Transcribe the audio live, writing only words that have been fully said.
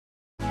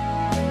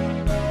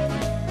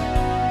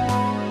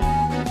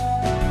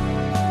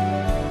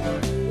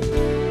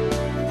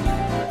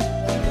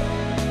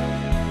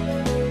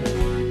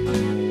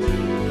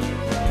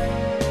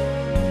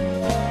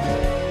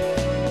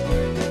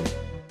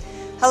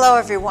Hello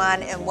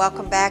everyone, and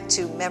welcome back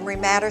to Memory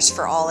Matters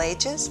for All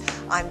Ages.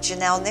 I'm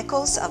Janelle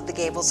Nichols of the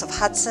Gables of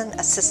Hudson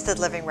Assisted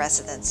Living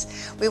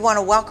Residence. We want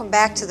to welcome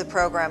back to the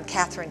program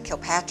Catherine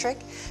Kilpatrick.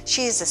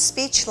 She is a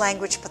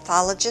speech-language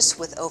pathologist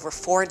with over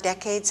 4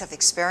 decades of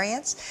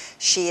experience.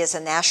 She is a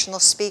national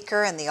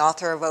speaker and the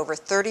author of over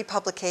 30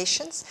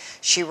 publications.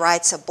 She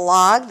writes a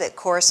blog that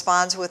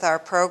corresponds with our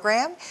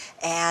program.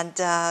 And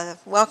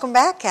welcome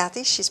back,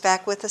 Kathy. She's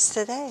back with us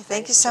today.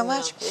 Thank you so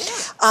much.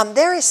 Yeah.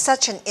 There is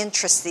such an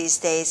interest these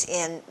days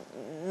in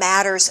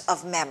matters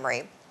of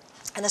memory,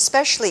 and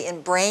especially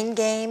in brain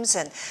games,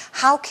 and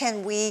how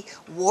can we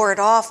ward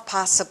off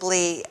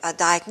possibly a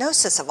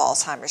diagnosis of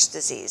Alzheimer's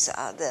disease.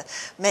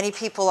 Many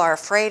people are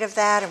afraid of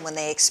that, and when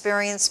they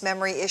experience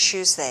memory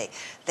issues, they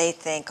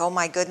think, oh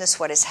my goodness,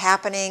 what is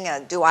happening?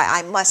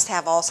 I must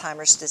have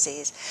Alzheimer's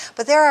disease.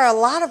 But there are a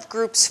lot of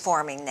groups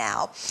forming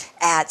now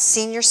at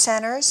senior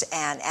centers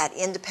and at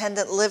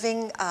independent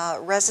living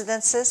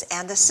residences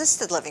and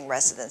assisted living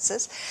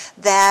residences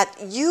that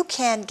you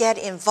can get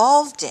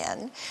involved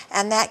in,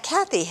 and that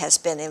Kathy has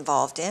been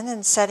involved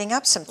in setting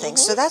up some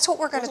things. So that's what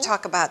we're going to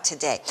talk about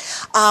today.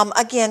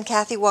 Again,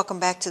 Kathy, welcome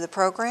back to the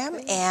program.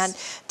 Thanks. And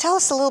tell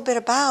us a little bit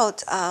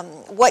about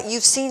what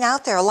you've seen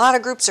out there. A lot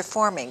of groups are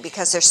forming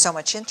because there's so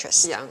much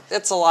interest. Yeah,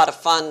 it's a lot of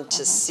fun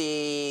to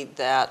see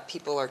that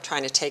people are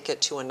trying to take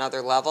it to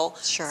another level.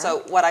 Sure. So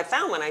what I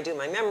found when I do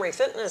my memory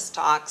fitness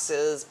talks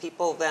is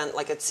people then,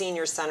 like at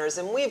senior centers,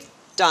 and we've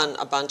done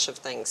a bunch of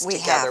things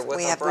together with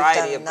a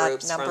variety of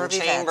groups, from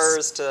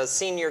chambers to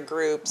senior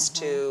groups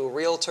to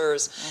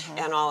realtors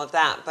and all of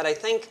that. But I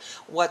think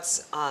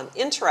what's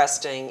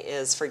interesting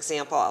is, for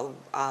example,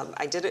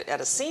 I did it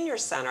at a senior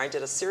center. I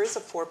did a series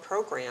of 4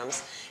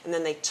 programs, and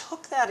then they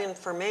took that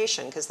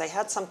information because they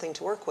had something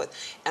to work with,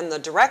 and the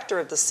director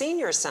of the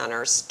senior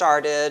center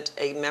started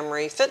a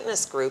memory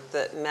fitness group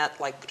that met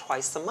like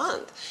twice a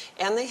month,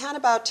 and they had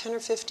about 10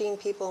 or 15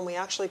 people, and we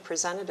actually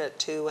presented it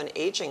to an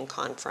aging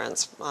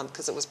conference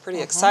because it was pretty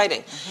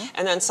exciting.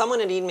 And then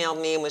someone had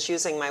emailed me and was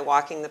using my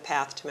Walking the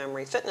Path to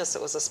Memory Fitness.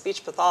 It was a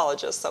speech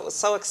pathologist. That was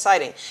so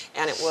exciting.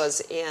 And it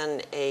was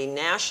in a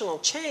national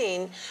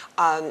chain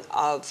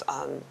of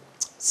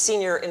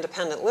senior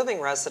independent living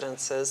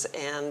residences,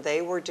 and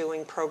they were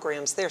doing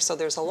programs there. So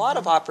there's a lot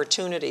of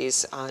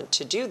opportunities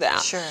to do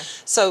that. Sure.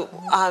 So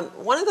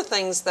one of the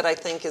things that I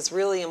think is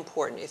really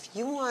important, if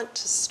you want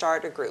to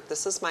start a group,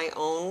 this is my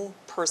own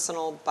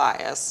personal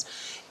bias,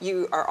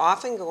 you are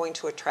often going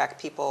to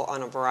attract people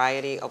on a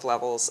variety of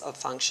levels of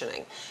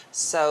functioning.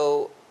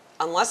 So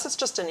unless it's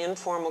just an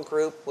informal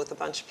group with a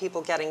bunch of people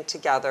getting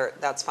together,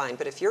 that's fine.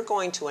 But if you're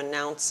going to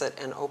announce it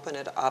and open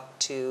it up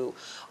to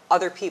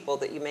other people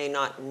that you may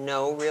not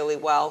know really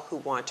well who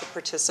want to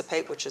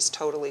participate, which is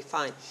totally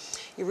fine,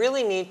 you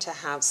really need to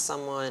have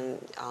someone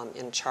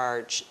in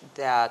charge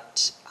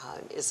that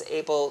is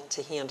able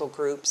to handle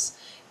groups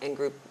and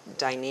group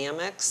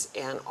dynamics,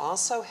 and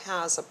also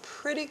has a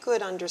pretty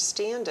good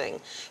understanding,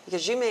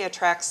 because you may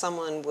attract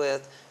someone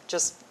with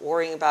just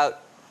worrying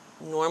about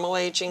normal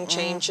aging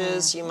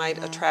changes. You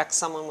might attract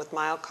someone with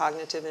mild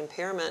cognitive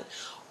impairment.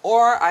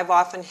 Or I've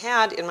often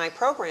had in my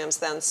programs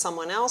then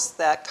someone else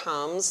that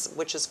comes,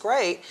 which is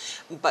great,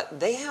 but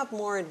they have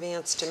more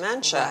advanced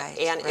dementia,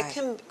 and it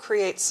can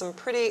create some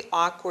pretty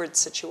awkward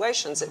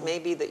situations. It may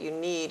be that you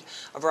need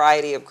a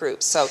variety of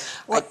groups. So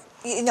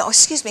you know,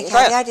 excuse me,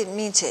 Kathy, I didn't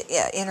mean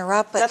to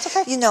interrupt, but that's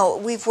okay. You know,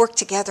 we've worked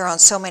together on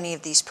so many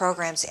of these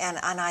programs, and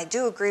I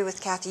do agree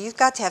with Kathy. You've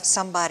got to have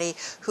somebody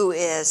who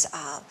is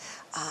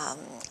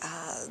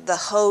the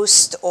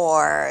host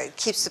or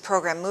keeps the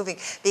program moving,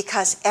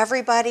 because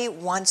everybody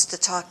wants to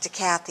talk to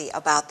Kathy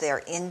about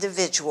their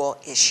individual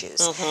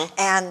issues.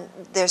 And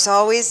there's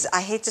always,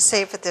 I hate to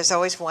say it, but there's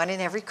always one in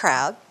every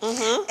crowd,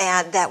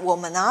 and that will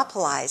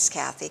monopolize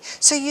Kathy.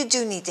 So you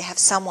do need to have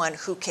someone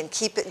who can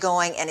keep it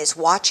going and is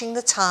watching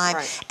the time,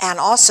 and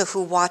also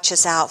who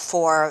watches out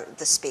for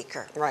the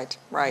speaker. Right,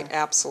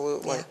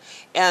 absolutely. Yeah.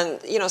 And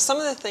you know, some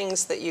of the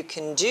things that you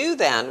can do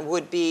then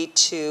would be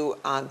to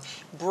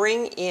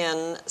bring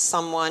in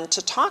someone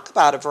to talk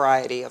about a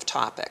variety of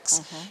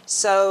topics.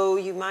 So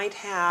you might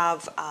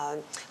have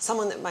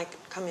someone that might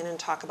come in and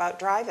talk about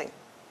driving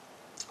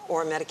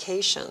or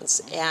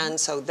medications, and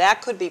so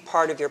that could be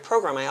part of your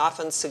program. I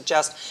often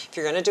suggest, if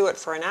you're going to do it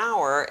for an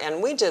hour,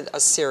 and we did a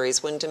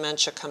series, When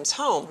Dementia Comes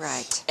Home,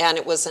 and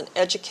it was an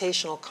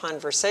educational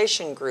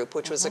conversation group,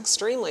 which was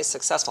extremely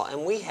successful,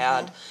 and we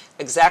had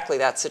exactly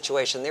that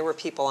situation. There were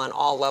people on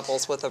all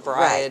levels with a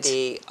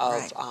variety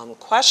of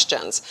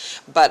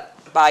questions, but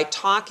by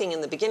talking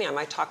in the beginning, I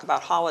might talk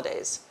about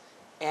holidays.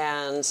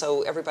 And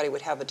so everybody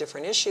would have a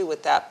different issue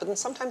with that, but then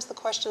sometimes the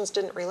questions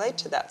didn't relate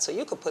to that. So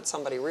you could put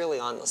somebody really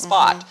on the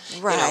spot,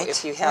 you know,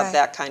 if you have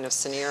that kind of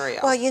scenario.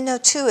 Well, you know,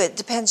 too, it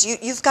depends.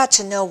 You've got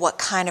to know what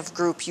kind of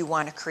group you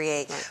want to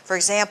create. For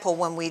example,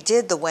 when we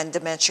did the When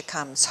Dementia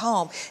Comes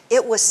Home,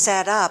 it was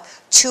set up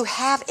to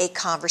have a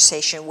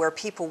conversation where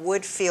people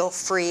would feel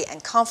free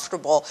and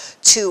comfortable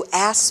to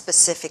ask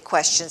specific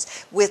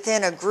questions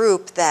within a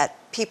group that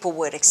people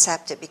would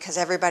accept it because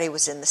everybody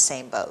was in the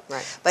same boat.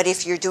 Right. But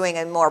if you're doing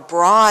a more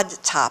broad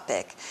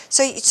topic,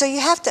 so you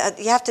have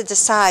to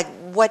decide,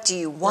 what do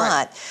you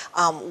want?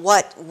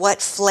 Right.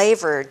 What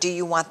flavor do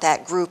you want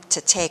that group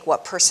to take?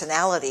 What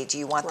personality do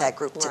you want that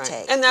group to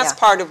take? And that's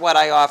part of what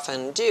I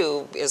often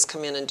do, is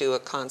come in and do a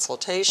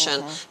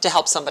consultation to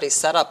help somebody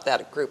set up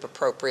that group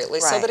appropriately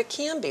so that it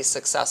can be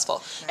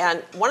successful.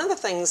 And one of the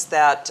things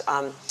that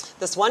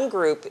this one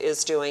group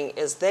is doing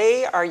is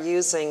they are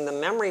using the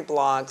memory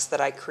blogs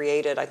that I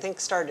created, I think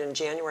started in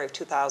January of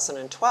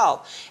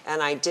 2012.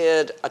 And I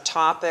did a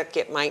topic,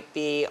 it might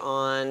be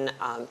on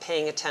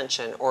paying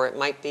attention, or it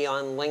might be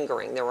on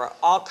lingering. There were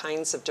all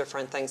kinds of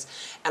different things.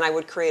 And I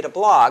would create a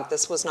blog.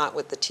 This was not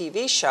with the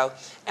TV show.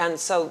 And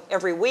so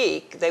every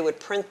week they would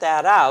print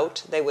that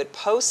out, they would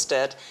post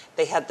it,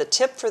 they had the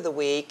tip for the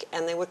week,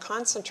 and they would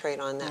concentrate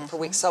on that for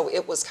weeks. So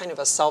it was kind of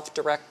a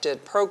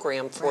self-directed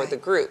program for the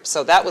group.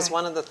 So that was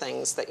one of the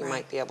things that you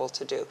might be able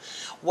to do.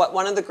 What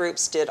one of the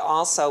groups did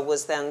also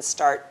was then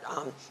start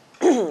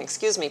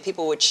excuse me,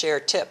 people would share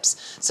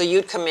tips. So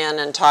you'd come in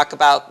and talk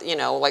about,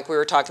 like we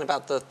were talking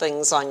about the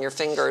things on your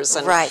fingers.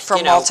 And, for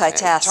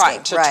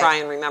multitasking. Try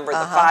and remember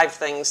the 5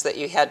 things that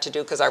you had to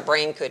do, because our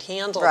brain could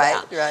handle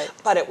that.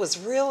 But it was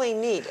really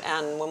neat.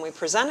 And when we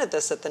presented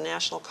this at the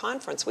national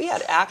conference, we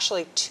had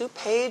actually 2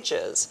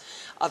 pages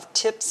of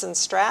tips and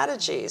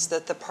strategies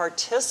that the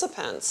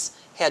participants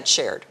had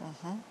shared.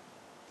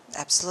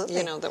 Absolutely.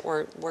 That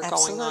were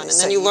going on. And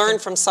then you learn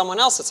from someone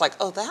else. It's like,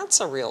 oh, that's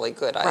a really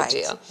good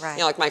idea.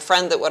 Like my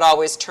friend that would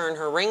always turn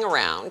her ring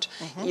around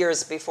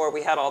years before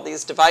we had all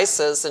these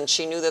devices, and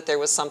she knew that there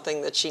was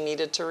something that she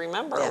needed to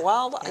remember.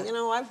 Well,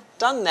 I've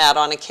done that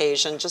on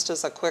occasion, just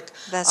as a quick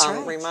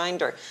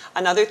reminder.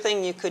 Another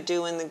thing you could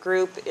do in the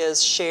group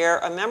is share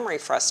a memory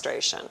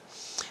frustration,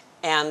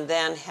 and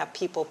then have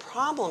people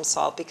problem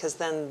solve, because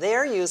then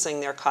they're using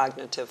their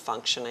cognitive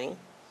functioning,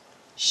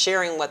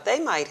 sharing what they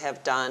might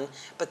have done,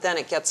 but then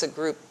it gets a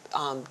group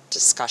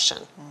discussion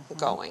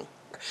going.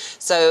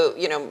 So,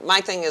 my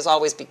thing is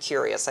always be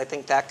curious. I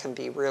think that can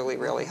be really,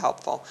 really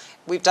helpful.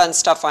 We've done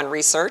stuff on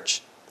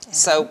research.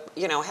 So,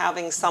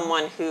 having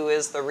someone who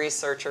is the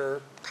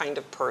researcher kind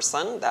of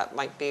person, that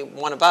might be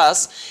one of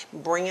us,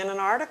 bring in an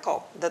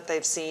article that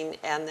they've seen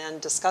and then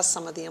discuss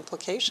some of the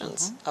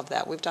implications of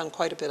that. We've done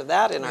quite a bit of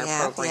that in our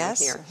program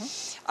here.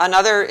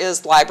 Another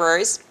is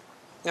libraries.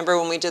 Remember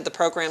when we did the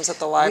programs at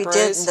the libraries? We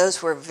did, and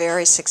those were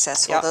very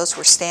successful. Those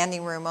were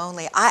standing room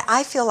only.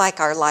 I feel like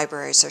our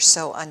libraries are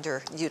so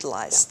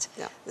underutilized.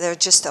 They're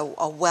just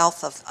a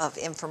wealth of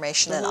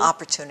information and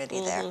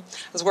opportunity there. I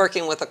was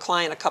working with a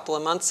client a couple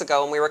of months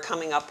ago, and we were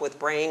coming up with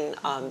brain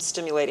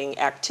stimulating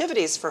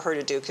activities for her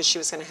to do, because she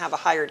was going to have a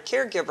hired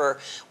caregiver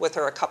with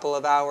her a couple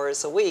of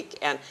hours a week.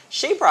 And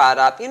she brought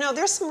up,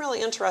 there's some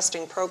really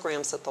interesting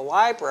programs at the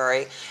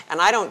library,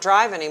 and I don't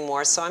drive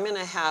anymore, so I'm going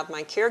to have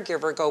my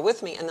caregiver go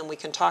with me, and then we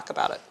can talk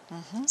about it.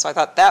 So I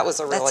thought that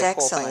was a really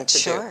cool thing to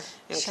do.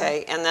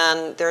 Okay, and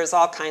then there's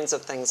all kinds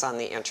of things on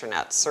the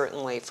internet,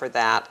 certainly for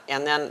that.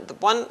 And then the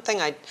one thing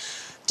I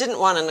didn't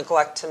want to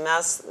neglect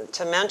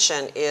to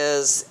mention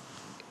is,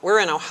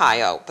 we're in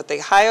Ohio, but the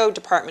Ohio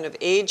Department of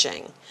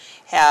Aging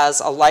has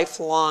a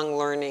lifelong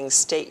learning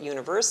state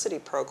university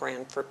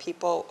program for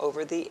people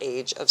over the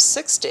age of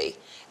 60.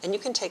 And you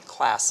can take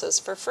classes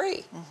for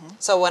free.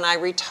 So when I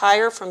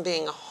retire from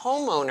being a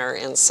homeowner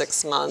in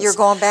 6 months... You're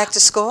going back to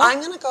school?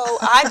 I'm going to go...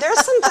 there's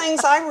some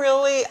things I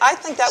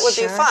think that would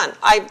be fun.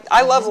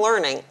 I love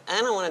learning,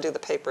 and I want to do the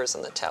papers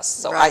and the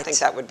tests. So I think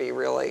that would be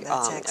really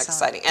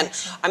exciting. And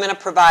I'm going to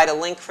provide a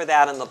link for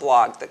that in the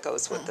blog that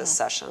goes with this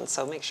session.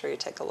 So make sure you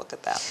take a look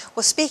at that.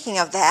 Well, speaking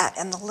of that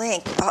and the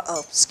link...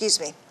 excuse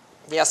me.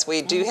 Yes,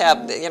 we do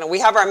have... we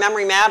have our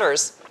Memory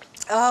Matters.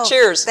 Oh,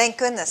 cheers. Thank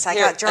goodness. I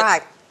got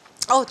dry.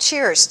 Oh,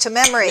 cheers to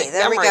memory.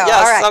 There we go.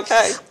 Yes,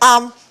 all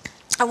right. Okay.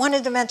 I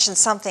wanted to mention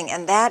something,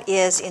 and that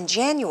is in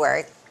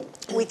January,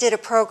 we did a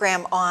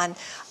program on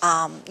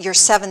your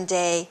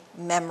 7-day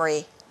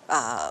memory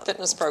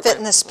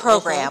fitness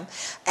program.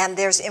 And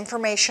there's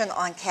information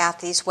on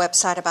Kathy's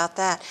website about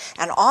that.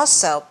 And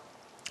also,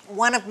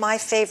 one of my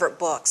favorite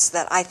books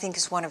that I think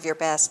is one of your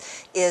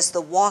best is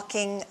the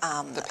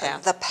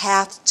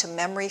path to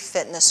memory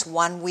fitness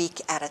 1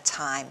 week at a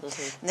time.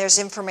 And there's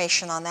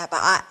information on that, but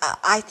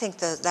I think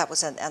that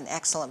was an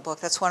excellent book.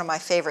 That's one of my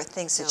favorite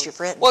things that you've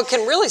written. Well, it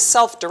can really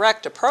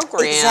self-direct a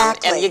program,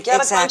 and you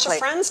get a bunch of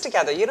friends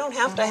together. You don't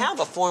have to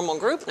have a formal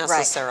group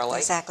necessarily.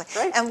 Exactly.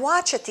 And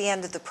watch at the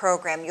end of the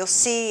program. You'll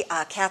see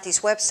Kathy's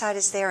website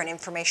is there and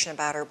information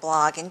about her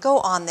blog, and go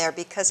on there,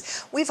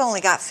 because we've only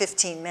got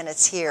 15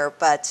 minutes here,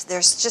 but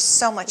there's just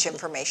so much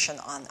information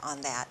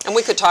on that. And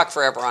we could talk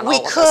forever on all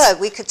of this.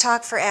 We could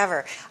talk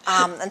forever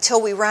until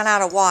we run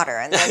out of water,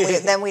 and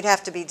then we'd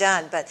have to be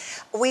done. But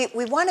we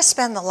want to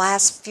spend the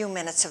last few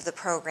minutes of the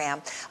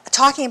program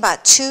talking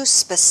about 2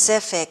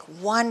 specific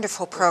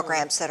wonderful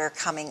programs that are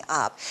coming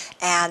up.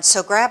 And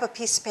so grab a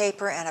piece of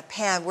paper and a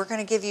pen. We're going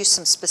to give you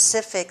some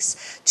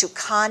specifics to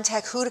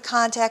contact, who to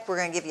contact. We're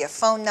going to give you a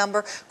phone number.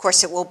 Of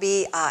course, it will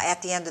be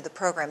at the end of the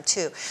program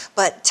too.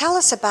 But tell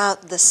us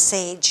about the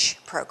SAGE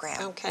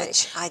program, Okay.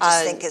 which I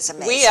just think is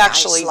amazing. We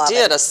actually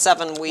did a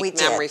 7-week We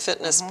memory did.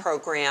 fitness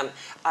program.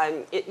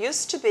 It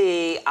used to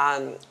be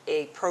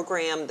a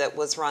program that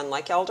was run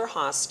like Elder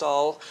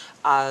Hostel,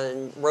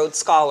 Rhodes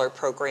Scholar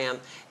program,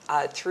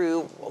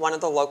 through one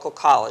of the local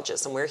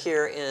colleges, and we're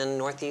here in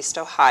Northeast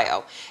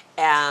Ohio.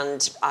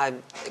 And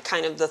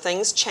kind of the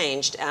things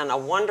changed, and a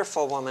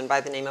wonderful woman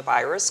by the name of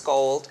Iris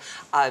Gold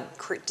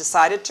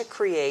decided to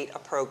create a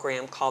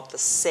program called the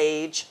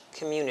SAGE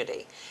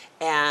Community.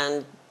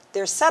 And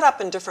they're set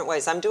up in different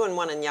ways. I'm doing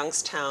one in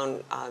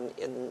Youngstown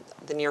in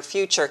the near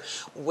future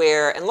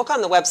where, and look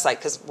on the website,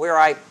 because where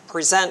I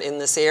present in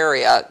this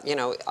area, you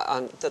know,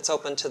 that's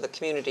open to the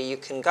community, you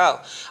can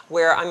go,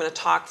 where I'm going to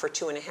talk for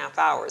 2.5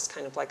 hours,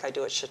 kind of like I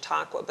do at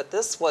Chautauqua. But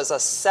this was a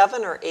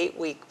 7 or 8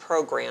 week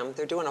program.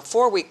 They're doing a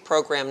 4-week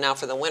program now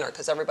for the winter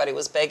because everybody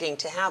was begging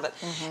to have it.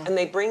 And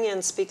they bring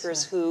in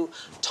speakers who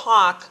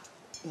talk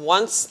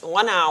 1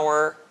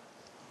 hour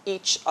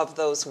each of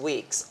those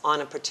weeks on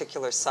a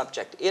particular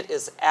subject. It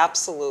is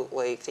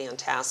absolutely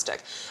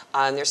fantastic.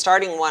 And they're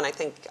starting one, I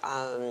think,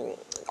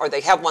 or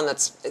they have one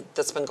that's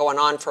been going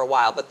on for a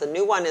while, but the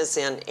new one is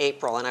in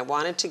April, and I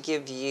wanted to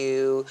give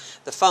you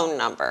the phone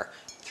number,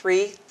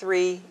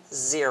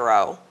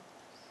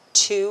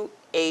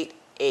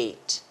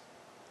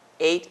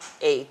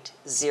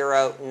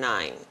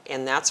 330-288-8809,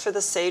 and that's for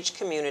the SAGE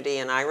community,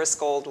 and Iris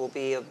Gold will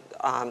be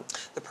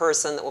the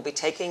person that will be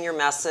taking your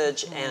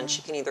message, and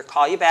she can either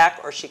call you back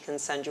or she can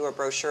send you a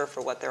brochure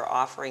for what they're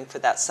offering for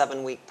that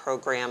 7-week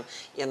program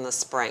in the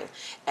spring.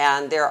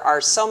 And there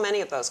are so many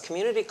of those.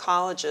 Community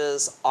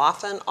colleges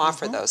often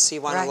offer those, so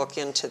you want to look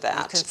into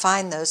that. You can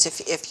find those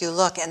if you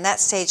look, and that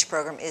SAGE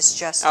program is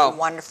just a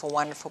wonderful,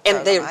 wonderful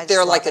program. And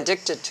they're like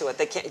addicted to it.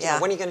 They can't, you know,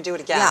 when are you going to do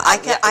it again?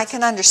 Yeah, I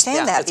can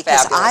understand that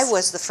because fabulous. I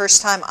was, the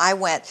first time I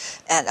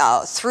went and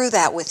through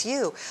that with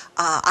you,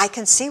 I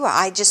can see where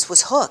I just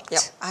was hooked.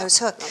 Yep. I was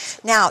hooked.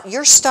 Now,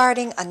 you're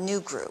starting a new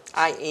group.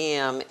 I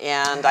am,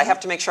 and I have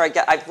to make sure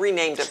I've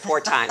renamed it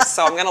 4 times,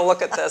 so I'm going to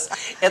look at this.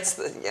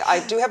 I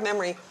do have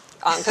memory.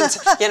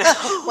 You know.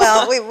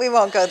 Well, we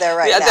won't go there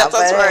right now. That's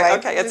but right. anyway.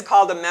 Okay, it's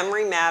called the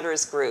Memory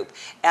Matters Group,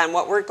 and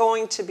what we're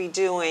going to be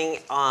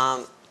doing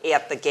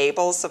at the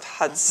Gables of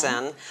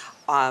Hudson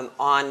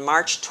on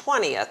March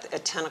 20th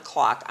at 10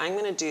 o'clock, I'm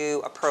going to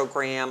do a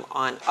program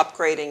on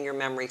upgrading your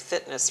memory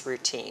fitness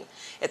routine.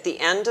 At the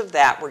end of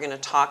that, we're going to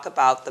talk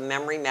about the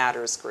Memory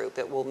Matters Group.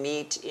 It will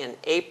meet in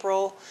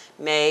April,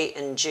 May,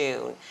 and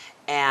June.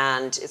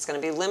 And it's going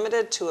to be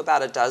limited to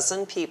about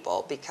 12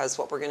 people, because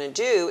what we're going to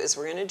do is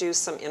we're going to do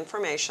some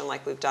information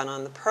like we've done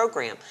on the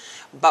program,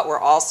 but we're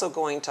also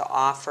going to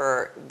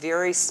offer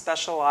very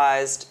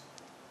specialized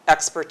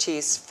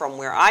expertise from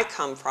where I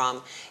come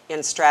from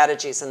in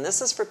strategies. And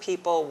this is for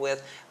people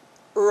with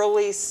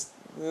early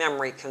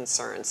memory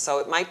concerns. So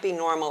it might be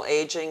normal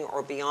aging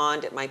or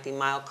beyond. It might be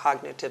mild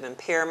cognitive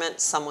impairment,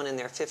 someone in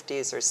their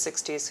 50s or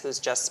 60s who's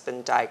just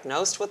been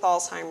diagnosed with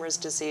Alzheimer's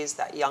disease,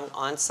 that young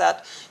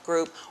onset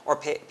group, or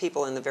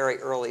people in the very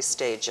early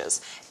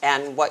stages.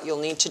 And what you'll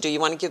need to do, you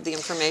want to give the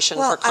information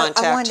for contact?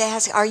 I wanted to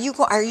ask, are you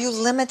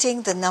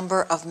limiting the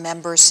number of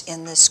members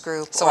in this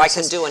group? So I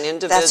can do an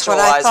individualized That's what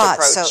I thought.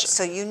 approach.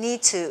 So you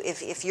need to,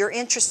 if you're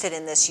interested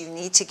in this, you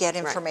need to get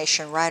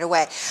information right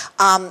away.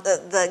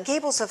 The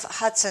Gables of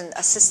Hudson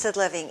Assisted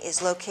Living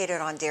is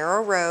located on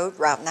Darrow Road,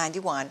 Route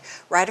 91,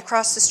 right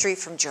across the street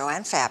from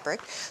Joann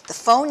Fabric. The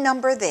phone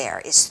number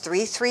there is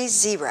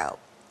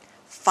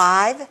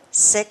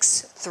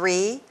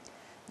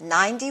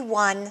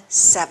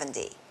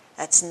 330-563-9170.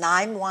 That's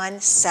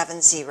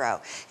 9170,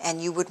 and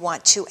you would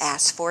want to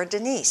ask for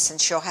Denise, and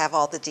she'll have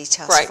all the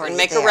details for you there. Right, and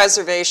make a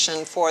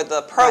reservation for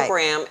the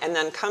program, and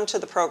then come to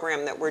the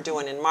program that we're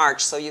doing in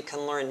March so you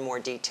can learn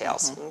more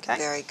details. Okay.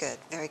 Very good,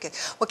 very good.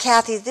 Well,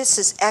 Kathy, this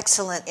is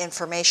excellent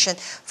information.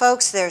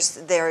 Folks,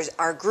 there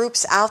are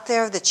groups out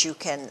there that you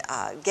can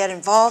get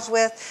involved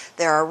with.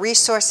 There are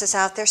resources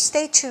out there.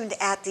 Stay tuned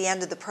at the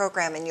end of the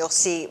program, and you'll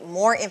see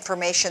more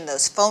information.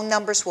 Those phone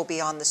numbers will be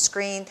on the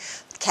screen.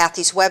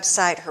 Kathy's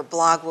website, her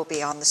blog will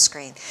be on the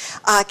screen.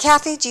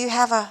 Kathy, do you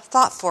have a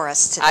thought for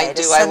us today? I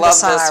do. I love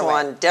this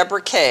one.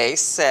 Deborah Kay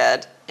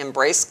said,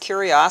 embrace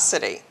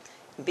curiosity.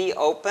 Be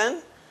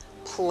open,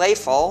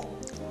 playful,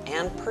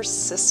 and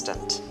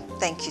persistent.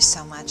 Thank you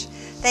so much.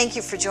 Thank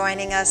you for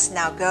joining us.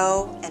 Now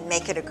go and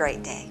make it a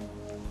great day.